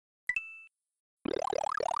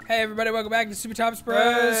Hey everybody, welcome back to Super Tops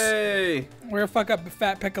Bros. Hey! We're gonna fuck up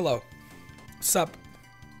Fat Piccolo. Sup?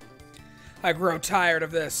 I grow tired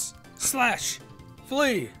of this. Slash!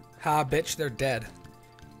 Flee! Ha, bitch, they're dead.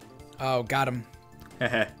 Oh, got him.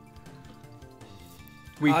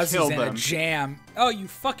 We Ozzy's killed in them. a jam. Oh, you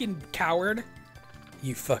fucking coward.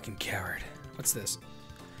 You fucking coward. What's this?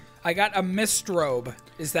 I got a mist robe.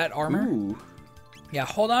 Is that armor? Ooh. Yeah,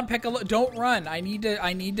 hold on, Piccolo. Don't run. I need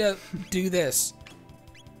to do this.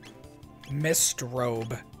 Mist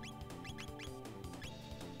robe.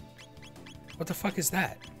 What the fuck is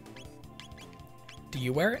that? Do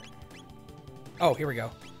you wear it? Oh, here we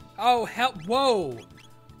go. Oh, hell. Whoa.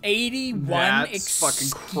 81. That's fucking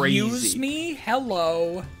crazy. Excuse me?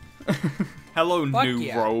 Hello. Hello, Fuck new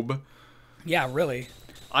yeah. robe. Yeah, really.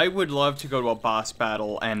 I would love to go to a boss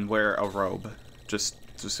battle and wear a robe. Just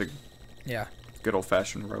a Yeah. good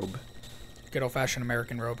old-fashioned robe. Good old-fashioned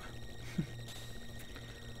American robe.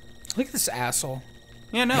 Look at this asshole.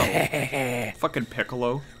 Yeah, no. Fucking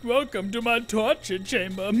Piccolo. Welcome to my torture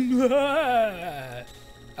chamber.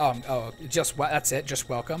 That's it. Just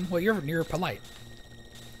welcome. Well, you're polite.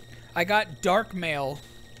 I got dark mail.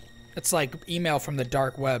 It's like email from the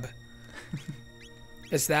dark web.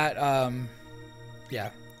 Is that yeah.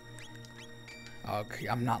 Okay,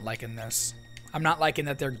 I'm not liking this. I'm not liking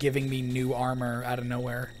that they're giving me new armor out of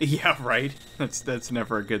nowhere. Yeah, right? That's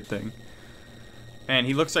never a good thing. And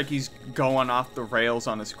he looks like he's going off the rails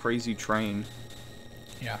on his crazy train.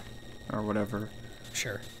 Yeah. Or whatever.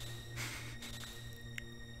 Sure.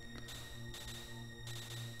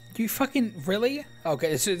 You fucking really?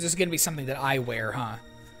 Okay, so this is gonna be something that I wear, huh?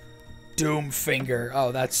 Doom finger.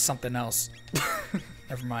 Oh, that's something else.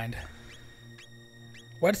 Never mind.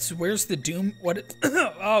 Where's the doom?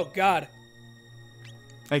 Oh God.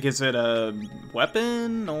 Like, is it a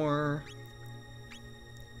weapon or?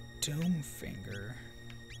 Doom finger.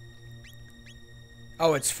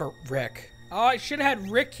 Oh, it's for Rick. Oh, I should have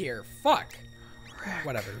had Rick here. Fuck. Rick.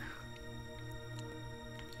 Whatever.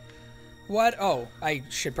 What? Oh, I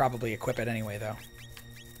should probably equip it anyway, though.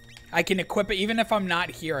 I can equip it even if I'm not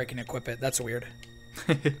here. I can equip it. That's weird.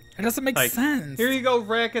 It doesn't make Like, sense. Here you go,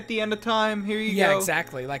 Rick. At the end of time, here you go. Yeah,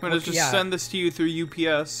 exactly. Like, I'm gonna just send this to you through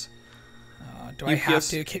UPS. Do I have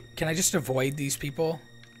to? Can I just avoid these people?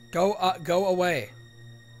 Go away.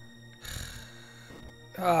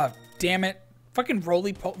 Damn it. Fucking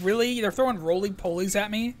really? They're throwing roly-polies at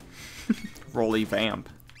me? Roly vamp.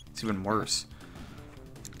 It's even worse.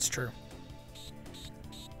 It's true.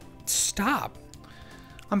 Stop.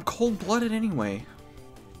 I'm cold-blooded anyway.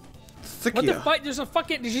 Sick What ya. the fuck? There's a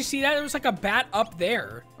fucking... Did you see that? There was like a bat up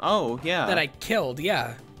there Oh, yeah. that I killed.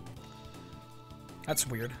 Yeah. That's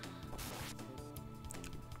weird.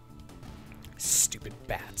 Stupid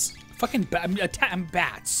bats. Fucking I'm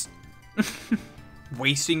bats.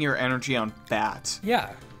 Wasting your energy on bats.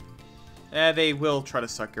 Yeah. They will try to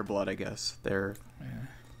suck your blood, I guess. They're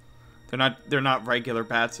not regular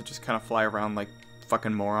bats that just kind of fly around like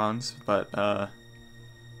fucking morons, but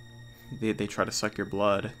they try to suck your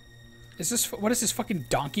blood. What is this fucking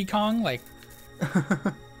Donkey Kong? Like,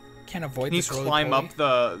 can't avoid this. You climb up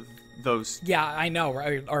those. Yeah, I know,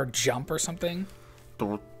 right? Or jump or something.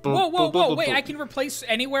 Whoa, Whoa, wait, I can replace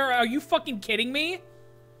anywhere? Are you fucking kidding me?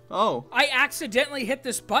 Oh. I accidentally hit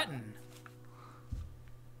this button.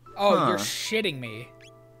 Oh, Huh. you're shitting me.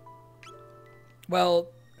 Well,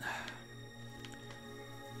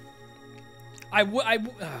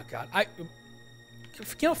 oh God,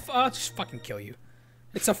 I'll just fucking kill you.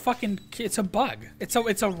 It's a bug. It's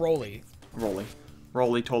a roly.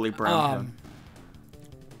 Roly toly brown.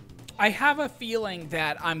 I have a feeling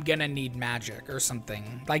that I'm gonna need magic or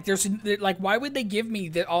something. Like, why would they give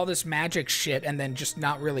me all this magic shit and then just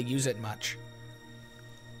not really use it much?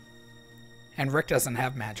 And Rick doesn't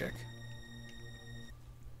have magic.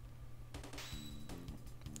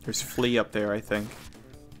 There's Flea up there, I think.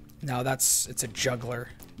 No, it's a juggler.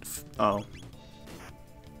 Oh.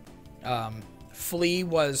 Flea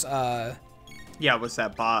was, Yeah, it was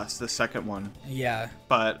that boss, the second one. yeah.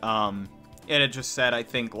 But, it had just said, I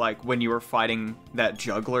think, like, when you were fighting that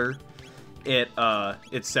juggler, it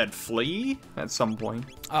said Flea at some point.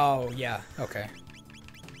 Oh, yeah, okay.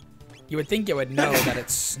 You would think it would know that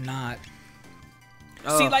it's not.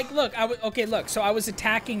 See, like, look, look, so I was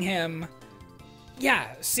attacking him. Yeah,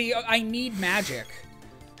 see, I need magic.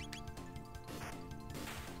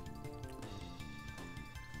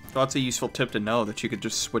 Well, that's a useful tip to know, that you could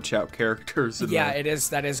just switch out characters. Yeah, it is.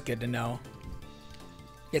 That is good to know.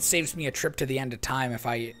 It saves me a trip to the end of time if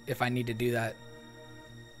I need to do that.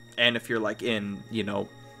 And if you're, like, in, you know,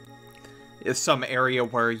 is some area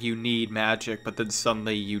where you need magic, but then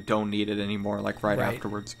suddenly you don't need it anymore, like right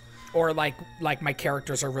afterwards. Or like my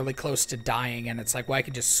characters are really close to dying, and it's like, well, I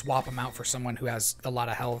can just swap them out for someone who has a lot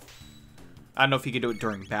of health. I don't know if you can do it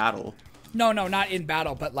during battle. No, not in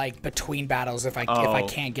battle, but like between battles if I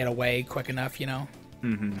can't get away quick enough, you know?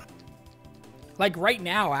 Mm-hmm. Like right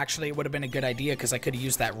now, actually, it would have been a good idea because I could have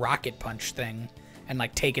used that rocket punch thing and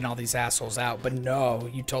like taken all these assholes out. But no,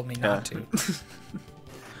 you told me not to.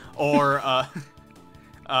 Or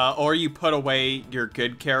you put away your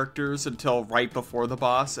good characters until right before the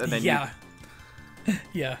boss, and then yeah,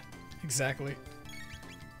 exactly.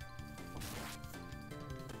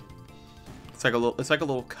 It's like a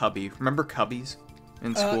little cubby. Remember cubbies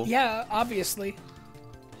in school? Yeah, obviously.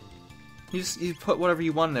 You put whatever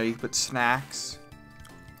you want in there. You put snacks,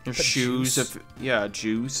 your shoes. Juice.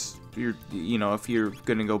 Juice. If you're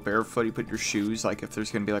gonna go barefoot, you put your shoes. Like if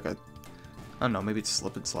there's gonna be like I don't know, maybe it's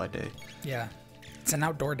slip and slide day. Yeah, it's an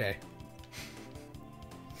outdoor day.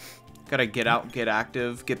 Gotta get out, get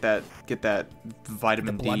active, get that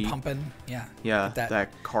vitamin the blood D. pumping. Yeah. Yeah,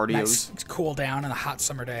 that cardio. Nice cool down on a hot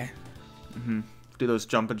summer day. Mm-hmm. Do those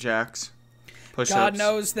jumping jacks. Push-ups. God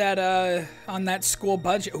knows that on that school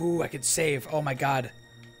budget. Ooh, I could save. Oh my God.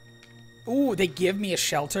 Ooh, they give me a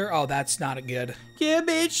shelter. Oh, that's not good. Give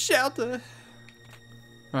me shelter.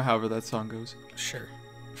 Or however that song goes. Sure.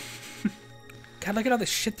 God, look at all the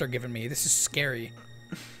shit they're giving me. This is scary.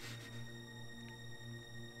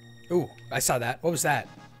 Ooh, I saw that. What was that?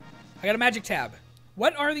 I got a magic tab.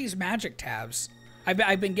 What are these magic tabs?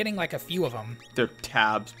 I've been getting like a few of them. They're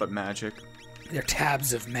tabs, but magic. They're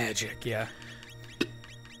tabs of magic, yeah.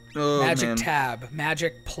 Oh, magic man. tab.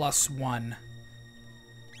 Magic +1.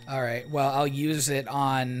 Alright, well, I'll use it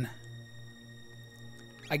on,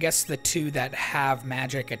 I guess, the two that have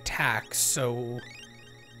magic attacks. So,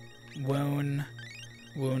 Woona,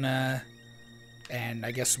 and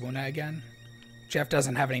I guess Woona again. Jeff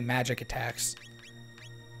doesn't have any magic attacks.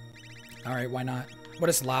 Alright, why not? What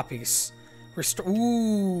is Lapis? Restore.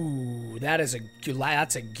 Ooh, that's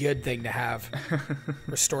a good thing to have.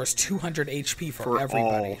 Restores 200 HP for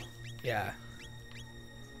everybody. All. Yeah.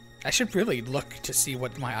 I should really look to see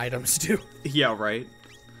what my items do. Yeah, right.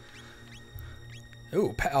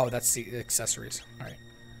 Ooh, that's the accessories. All right.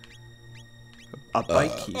 A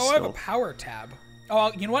bike key. I have a power tab.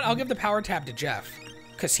 Oh, you know what? I'll give the power tab to Jeff,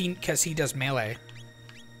 cause he does melee.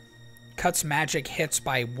 Cuts magic hits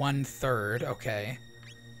by 1/3. Okay.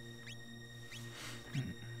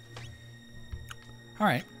 All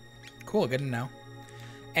right, cool, good to know.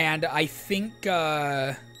 And I think,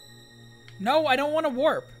 no, I don't want to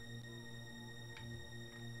warp.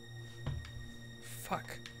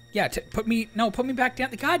 Fuck. Yeah, put me back down.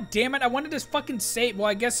 God damn it, I wanted to fucking save. Well,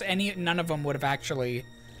 I guess none of them would have actually.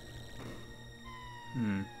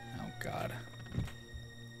 Oh, God.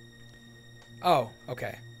 Oh,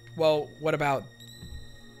 okay. Well, what about...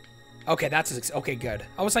 Okay, that's... Okay, good.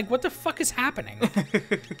 I was like, what the fuck is happening?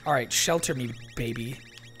 Alright, shelter me, baby.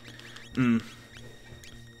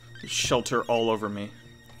 Shelter all over me.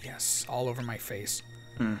 Yes, all over my face.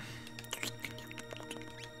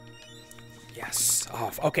 Yes.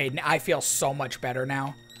 Oh, okay, I feel so much better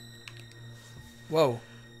now. Whoa.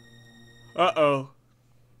 Uh-oh.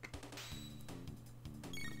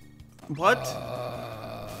 What?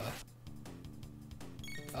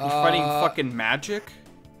 You're fighting fucking magic?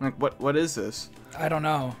 Like, what is this? I don't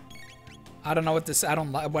know. I don't know what this...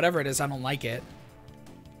 whatever it is, I don't like it.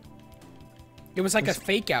 It was like a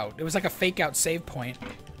fake out. It was like a fake out save point.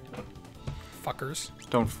 Fuckers.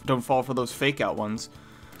 Don't fall for those fake out ones.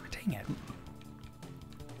 Dang it.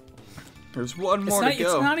 There's one more to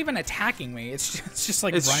go. It's not even attacking me. It's just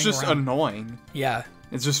like running around. It's just annoying. Yeah.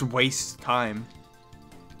 It's just waste time.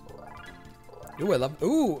 Ooh, I love...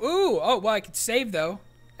 Ooh. Oh, well, I could save, though.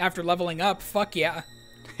 After leveling up. Fuck yeah.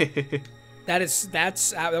 That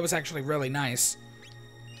was actually really nice.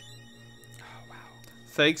 Oh, wow.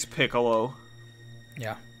 Thanks, Piccolo.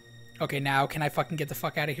 Yeah. Okay, now can I fucking get the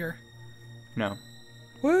fuck out of here? No.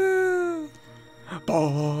 Woo!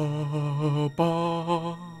 Ba,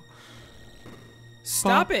 ba,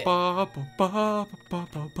 Stop it! ba, ba, ba, ba,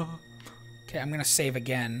 ba, ba. Okay, I'm gonna save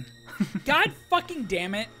again. God fucking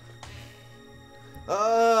damn it!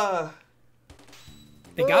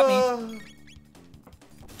 They got me.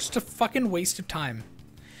 Just a fucking waste of time.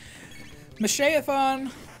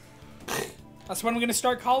 Macheathon. That's what I'm gonna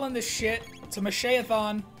start calling this shit. It's a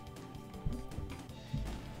Macheathon.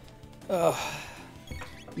 Ugh.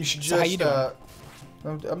 You should So just. how you doing?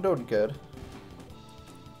 I'm doing good.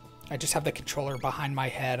 I just have the controller behind my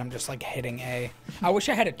head. I'm just like hitting A. I wish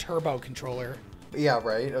I had a turbo controller. Yeah,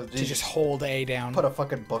 right? To just hold A down. Put a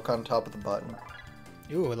fucking book on top of the button.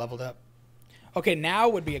 Ooh, it leveled up. Okay, now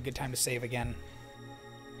would be a good time to save again.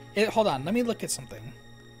 Hold on, let me look at something.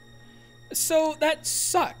 So that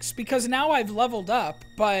sucks, because now I've leveled up,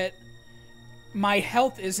 but my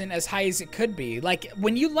health isn't as high as it could be. Like,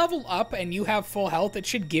 when you level up and you have full health, it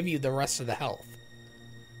should give you the rest of the health.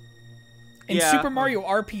 In Super Mario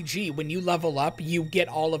RPG, when you level up, you get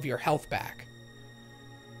all of your health back.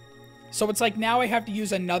 So it's like, now I have to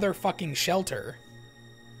use another fucking shelter.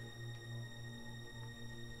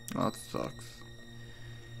 Oh, that sucks.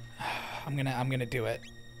 I'm gonna do it.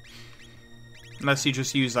 Unless you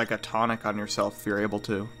just use, like, a tonic on yourself if you're able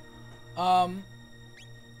to.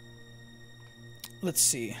 Let's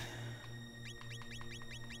see.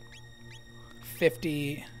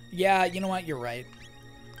 50. Yeah, you know what? You're right.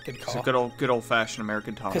 Good call. It's a good old-fashioned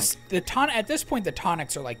American tonic. Because at this point, the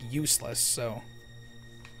tonics are, like, useless, so...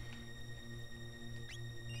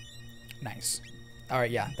 Nice.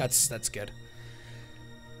 Alright, yeah, that's good.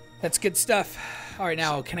 That's good stuff. Alright,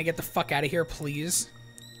 now, can I get the fuck out of here, please?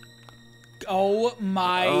 Oh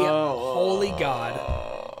my holy god.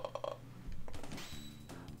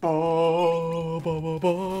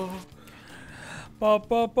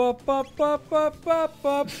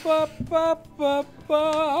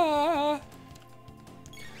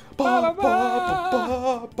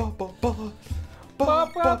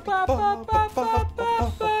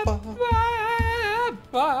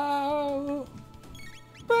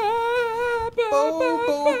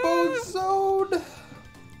 Zone.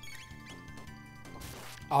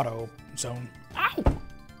 Auto zone. Ow!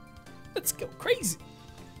 Let's go crazy.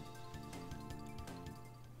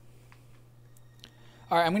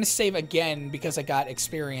 Alright, I'm going to save again because I got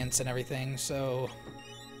experience and everything, so...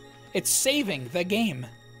 It's saving the game.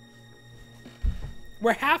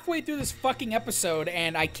 We're halfway through this fucking episode,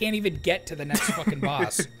 and I can't even get to the next fucking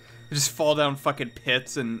boss. Just fall down fucking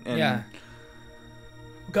pits and... Yeah.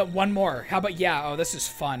 We've got one more. How about... Yeah, oh, this is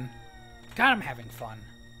fun. God, I'm having fun.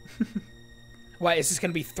 What, is this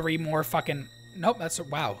going to be 3 more fucking... Nope, that's...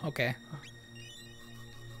 Wow, okay.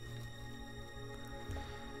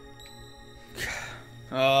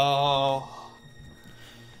 Oh.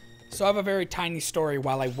 So I have a very tiny story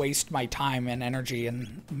while I waste my time and energy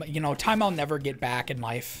and, you know, time I'll never get back in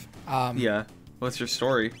life. Yeah. What's your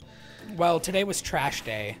story? Well, today was trash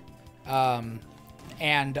day. And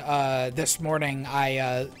this morning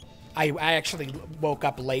I actually woke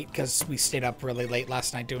up late because we stayed up really late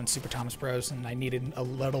last night doing Super Thomas Bros. And I needed a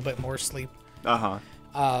little bit more sleep. Uh-huh.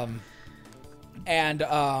 I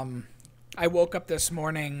woke up this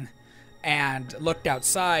morning and looked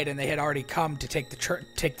outside, and they had already come to take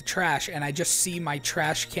the trash, and I just see my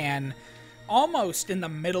trash can almost in the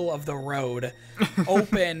middle of the road,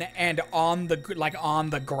 open and on the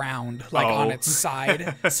ground, on its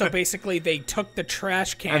side. So basically, they took the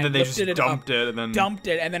trash can, and then they lifted just dumped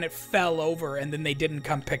it, and then it fell over, and then they didn't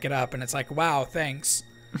come pick it up, and it's like, wow, thanks.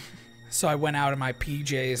 So I went out in my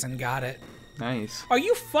PJs and got it. Nice. Are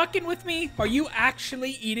you fucking with me? Are you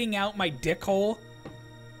actually eating out my dick hole?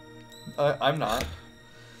 I'm not.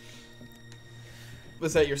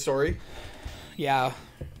 Was that your story? Yeah.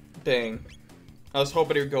 Dang. I was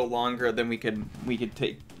hoping it would go longer, then we could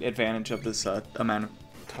take advantage of this amount of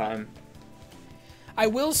time. I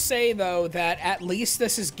will say, though, that at least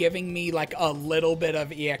this is giving me, like, a little bit of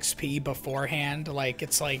EXP beforehand. Like,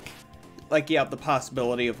 it's like... Like, yeah, the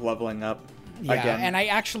possibility of leveling up again. And I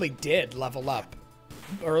actually did level up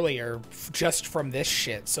earlier just from this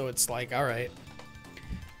shit, so it's like, alright.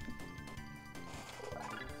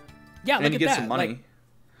 Yeah, and look at get that. Some money.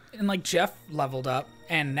 Like Jeff leveled up,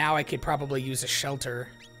 and now I could probably use a shelter.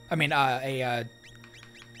 I mean,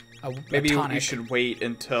 maybe tonic. you should wait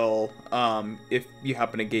until if you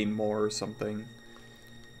happen to gain more or something.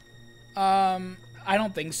 I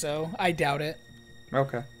don't think so. I doubt it.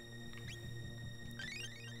 Okay.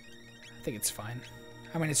 I think it's fine.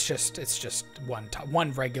 I mean, it's just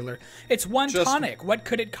one regular. It's one tonic. What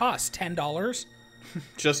could it cost? $10?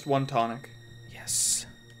 Just one tonic. Yes.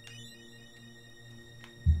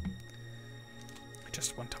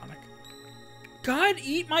 Just one tonic. God,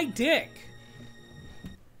 eat my dick.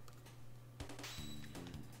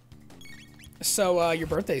 So, your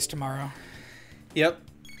birthday's tomorrow. Yep.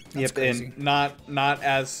 That's crazy. And not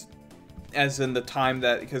as in the time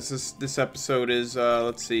that, because this episode is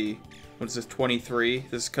let's see, what is this, 23?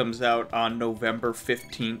 This comes out on November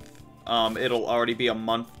 15th. It'll already be a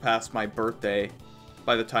month past my birthday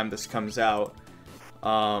by the time this comes out.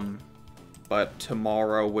 But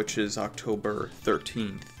tomorrow, which is October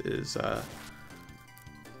 13th, is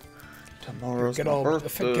tomorrow's good my old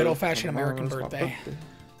birthday. good old fashioned American birthday.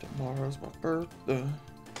 Tomorrow's my birthday.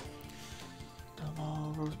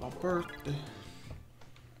 Tomorrow's my birthday.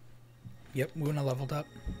 Yep, Wuna leveled up.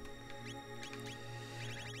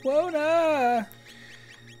 Wona!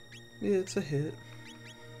 It's a hit.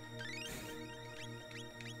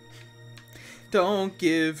 Don't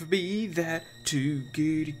give me that too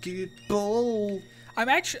good bowl. I'm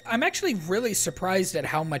actually really surprised at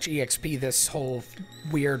how much EXP this whole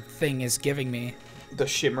weird thing is giving me. The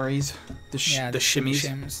shimmeries. The shimmies.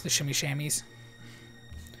 The Shimmy-Shammies.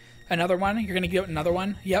 Another one? You're gonna get another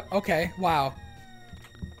one? Yep, okay. Wow.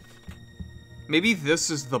 Maybe this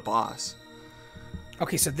is the boss.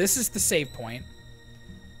 Okay, so this is the save point.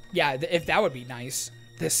 Yeah, if that would be nice.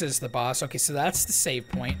 This is the boss. Okay, so that's the save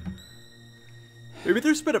point. Maybe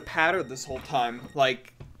there's been a pattern this whole time.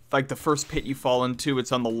 Like the first pit you fall into,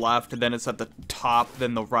 it's on the left, and then it's at the top,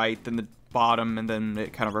 then the right, then the bottom, and then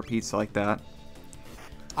it kind of repeats like that.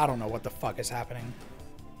 I don't know what the fuck is happening.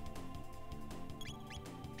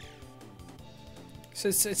 So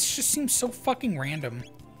it just seems so fucking random.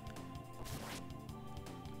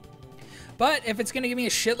 But if it's gonna give me a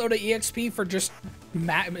shitload of EXP for just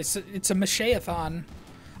it's a Macheathon.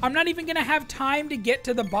 I'm not even gonna have time to get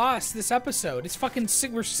to the boss this episode. It's fucking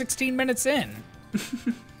we're 16 minutes in.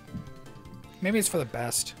 Maybe it's for the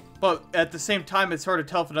best. But at the same time, it's hard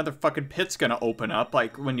to tell if another fucking pit's gonna open up.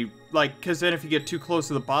 Like when you because then if you get too close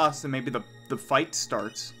to the boss, then maybe the fight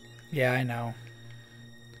starts. Yeah, I know.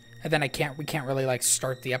 And then we can't really like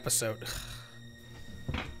start the episode.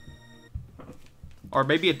 Or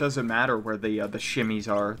maybe it doesn't matter where the shimmies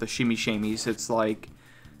are, the Shimmy-Shammies. It's like,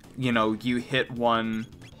 you know, you hit one,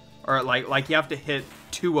 or like you have to hit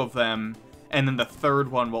two of them, and then the third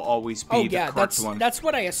one will always be the correct one. That's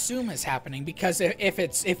what I assume is happening, because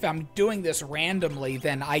if I'm doing this randomly,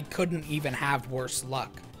 then I couldn't even have worse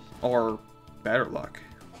luck. Or better luck.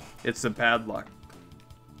 It's the bad luck.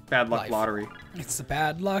 Bad luck lottery. It's the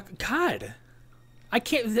bad luck. God, I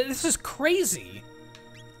can't. This is crazy.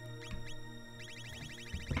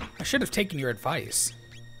 I should have taken your advice.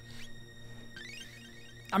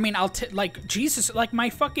 I mean, like, Jesus, like,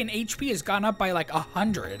 my fucking HP has gone up by, like,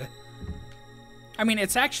 100. I mean,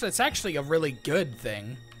 it's actually a really good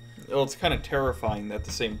thing. Well, it's kind of terrifying at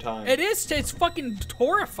the same time. It is, it's fucking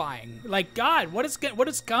horrifying. Like, God, what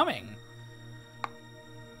is coming?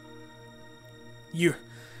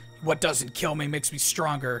 What doesn't kill me makes me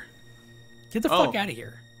stronger. Get the fuck out of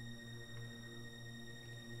here.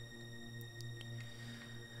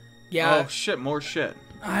 Yeah. Oh, shit, more shit.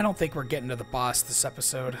 I don't think we're getting to the boss this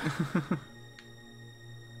episode.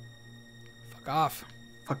 Fuck off.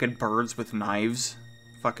 Fucking birds with knives.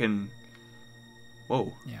 Fucking...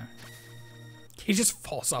 Whoa. Yeah. He just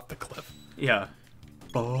falls off the cliff. Yeah.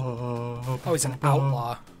 Oh, he's an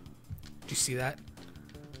outlaw. Did you see that?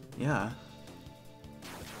 Yeah.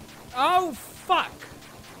 Oh, fuck!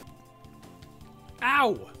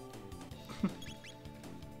 Ow!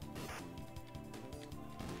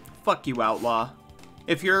 Fuck you, outlaw.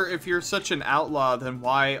 If you're such an outlaw, then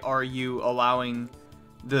why are you allowing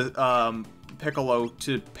the Piccolo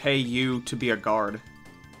to pay you to be a guard?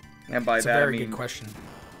 And by That's that a very I mean, good question.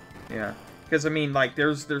 Yeah, because I mean, like,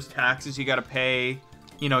 there's taxes you gotta pay.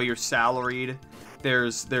 You know, you're salaried.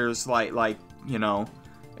 There's like you know,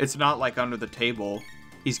 it's not like under the table.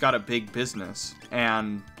 He's got a big business,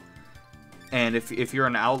 and if you're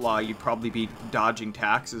an outlaw, you'd probably be dodging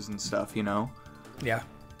taxes and stuff. You know. Yeah.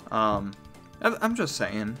 I'm just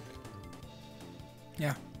saying.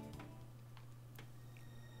 Yeah.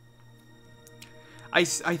 I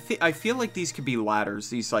feel like these could be ladders,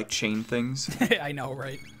 these, like, chain things. I know,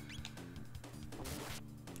 right?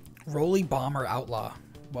 Roly Bomber Outlaw.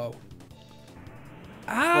 Whoa.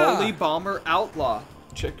 Ah! Roly Bomber Outlaw.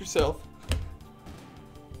 Check yourself.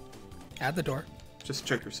 At the door. Just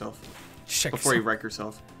check yourself. Check before yourself. you wreck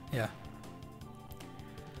yourself. Yeah.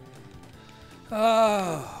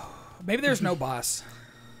 Oh. Maybe there's no boss.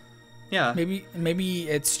 Yeah. Maybe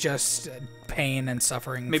it's just pain and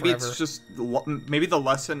suffering maybe forever. It's just... Maybe the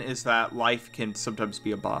lesson is that life can sometimes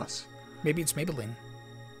be a boss. Maybe it's Maybelline.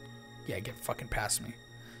 Yeah, get fucking past me.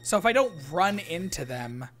 So if I don't run into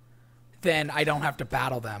them, then I don't have to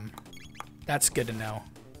battle them. That's good to know.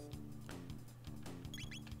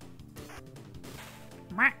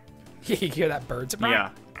 You hear that birds? Yeah.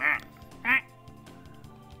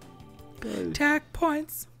 Tech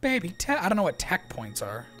points, baby. I don't know what tech points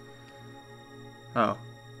are. Oh.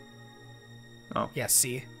 Oh. Yeah,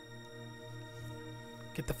 see?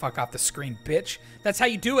 Get the fuck off the screen, bitch. That's how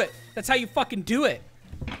you do it. That's how you fucking do it.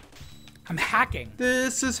 I'm hacking.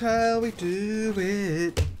 This is how we do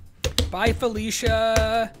it. Bye,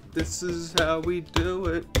 Felicia. This is how we do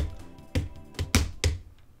it.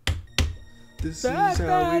 This is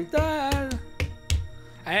how we...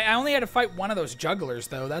 I only had to fight one of those jugglers,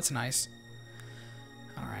 though. That's nice.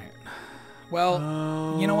 All right.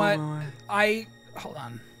 Well, you know what? Hold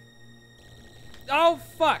on. Oh,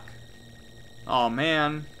 fuck. Oh,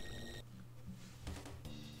 man.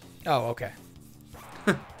 Oh, okay.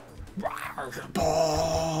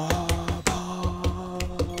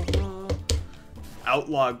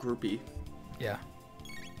 Outlaw groupie. Yeah.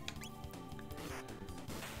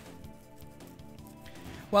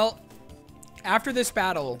 Well, after this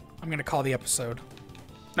battle, I'm going to call the episode.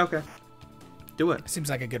 Okay. Do it. Seems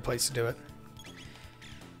like a good place to do it.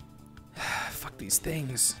 Fuck these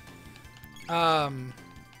things. Yeah.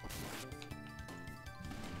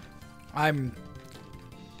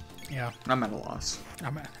 I'm at a loss.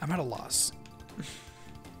 I'm at a loss.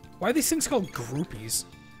 Why are these things called groupies?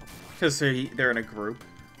 Because they're in a group.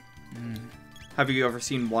 Have you ever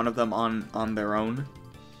seen one of them on their own?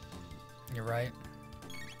 You're right.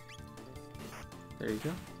 There you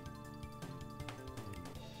go.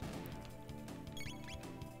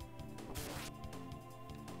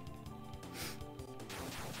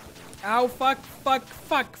 Ow, fuck.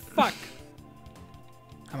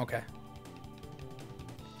 I'm okay.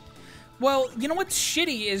 Well, you know what's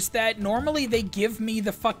shitty is that normally they give me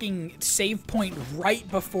the fucking save point right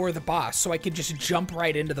before the boss, so I could just jump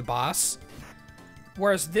right into the boss.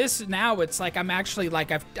 Whereas this, now, it's like I'm actually,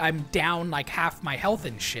 like, I'm down, like, half my health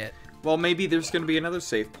and shit. Well, maybe there's going to be another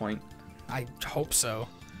save point. I hope so.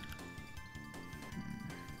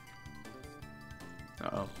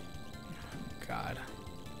 Uh-oh. God.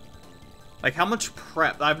 Like, how much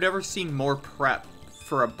prep? I've never seen more prep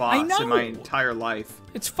for a I boss know. in my entire life.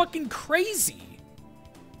 It's fucking crazy.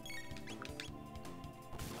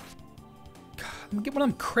 God, let me get one of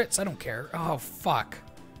them crits. I don't care. Oh, fuck.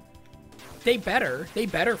 They better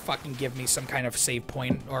fucking give me some kind of save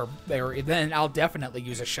point, or then I'll definitely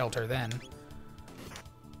use a shelter then.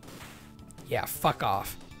 Yeah, fuck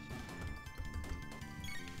off.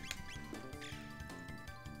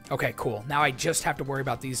 Okay, cool. Now I just have to worry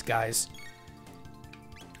about these guys.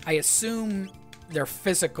 I assume their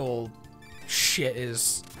physical shit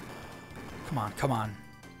is... Come on, come on.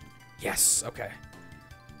 Yes, okay.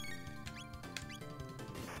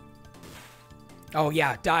 Oh,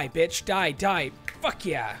 yeah, die, bitch. Die, die. Fuck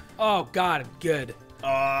yeah. Oh, God, good.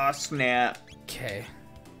 Aw, snap. Okay.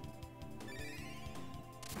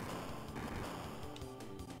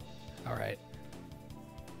 Alright.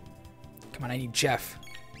 Come on, I need Jeff.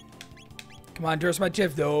 Come on, there's my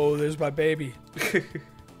Jeff. Oh, there's my baby.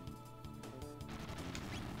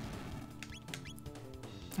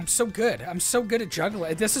 I'm so good. I'm so good at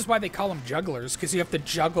juggling. This is why they call them jugglers, because you have to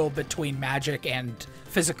juggle between magic and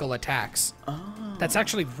physical attacks. Oh. That's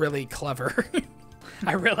actually really clever.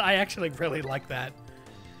 I actually really like that.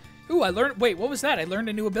 Ooh, I learned... Wait, what was that? I learned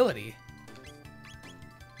a new ability.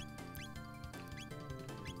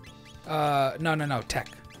 No, tech.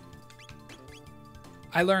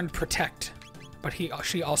 I learned protect, but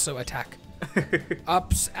she also attack.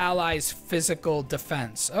 Ups allies' physical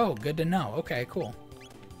defense. Oh, good to know. Okay, cool.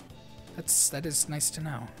 That is nice to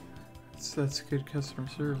know. That's good customer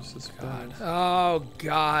service. God. Oh,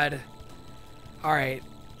 God. All right.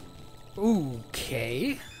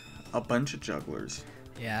 Okay. A bunch of jugglers.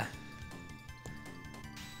 Yeah.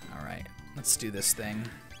 All right. Let's do this thing.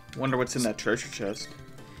 Wonder what's in that treasure chest.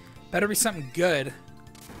 Better be something good.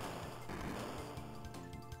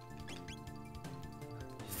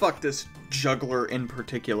 Fuck this juggler in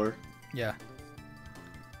particular. Yeah.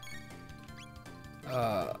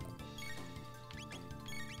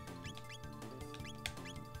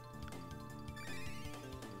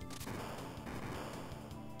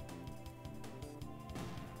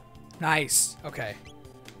 Nice. Okay.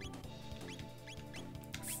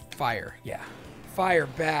 Fire. Yeah. Fire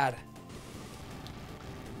bad.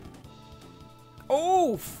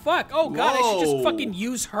 Oh, fuck. Oh, God. Whoa. I should just fucking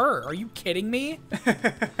use her. Are you kidding me? All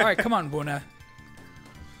right, come on, Buna.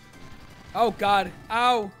 Oh, God.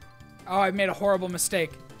 Ow. Oh, I made a horrible mistake.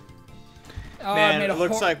 Oh, Man, I made a it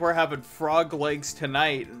looks like we're having frog legs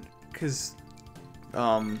tonight, because,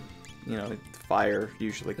 you know, fire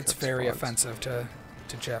usually cooks It's very frogs. offensive to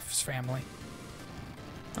Jeff's family.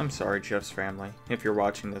 I'm sorry, Jeff's family. If you're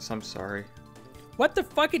watching this, I'm sorry. What the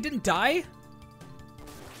fuck? It didn't die?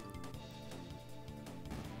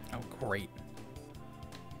 Oh, great.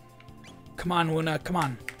 Come on, Wuna. Come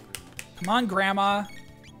on. Come on, Grandma.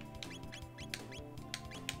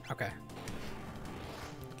 Okay.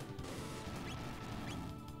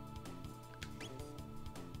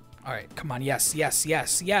 Alright, come on. Yes, yes,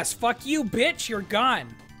 yes, yes. Fuck you, bitch. You're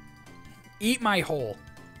gone. Eat my hole.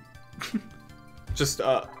 Just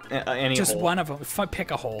any Just hole. one of them.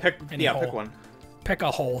 Pick a hole. Any hole. Pick one. Pick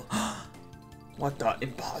a hole. What the?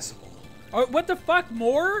 Impossible. Oh, what the fuck?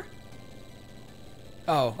 More?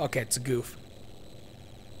 Oh, okay. It's a goof.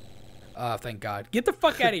 Thank God. Get the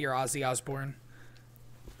fuck out of here, Ozzy Osbourne.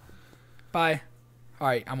 Bye. All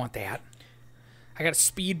right, I want that. I got a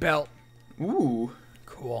speed belt. Ooh.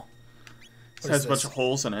 Cool. It has a bunch of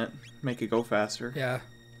holes in it. Make it go faster. Yeah.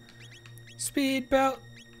 Speed belt.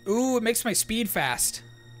 Ooh, it makes my speed fast.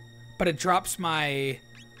 But it drops my...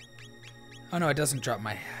 Oh, no, it doesn't drop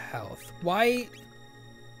my health. Why?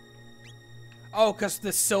 Oh, because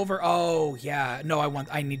the silver... Oh, yeah. No,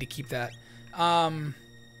 I need to keep that.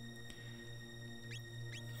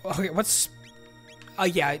 Okay, what's... Oh,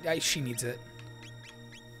 yeah, she needs it.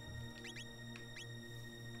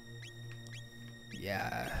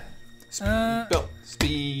 Yeah. Speed belt.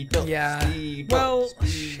 Speed belt. Yeah. Speed belt. Well, speed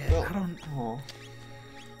shit, belt. I don't... Oh.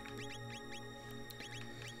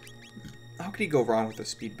 How could he go wrong with a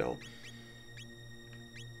speed belt?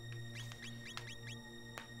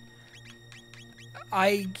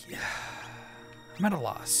 I'm at a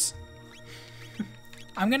loss.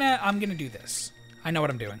 I'm gonna do this. I know what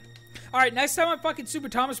I'm doing. All right, next time on fucking Super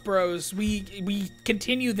Thomas Bros, we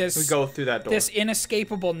continue this. We go through that door. This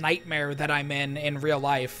inescapable nightmare that I'm in real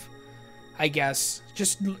life. I guess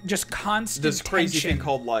just constant this crazy tension. thing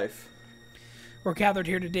called life. We're gathered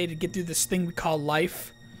here today to get through this thing we call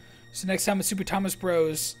life. So next time on Super Thomas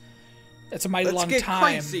Bros, it's a mighty long Let's get time.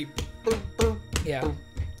 crazy. Yeah.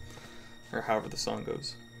 Or however the song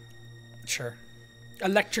goes. Sure.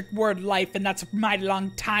 Electric word life, and that's a mighty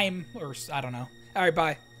long time. Or, I don't know. All right,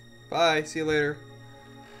 bye. Bye. See you later.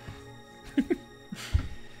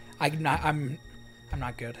 I'm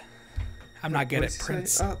not good. I'm not good at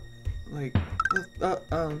Prince.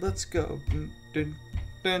 Let's go.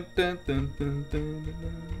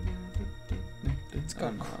 It's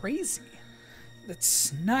going crazy.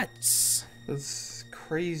 That's nuts. That's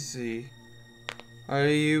crazy. Are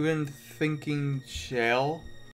you in thinking jail?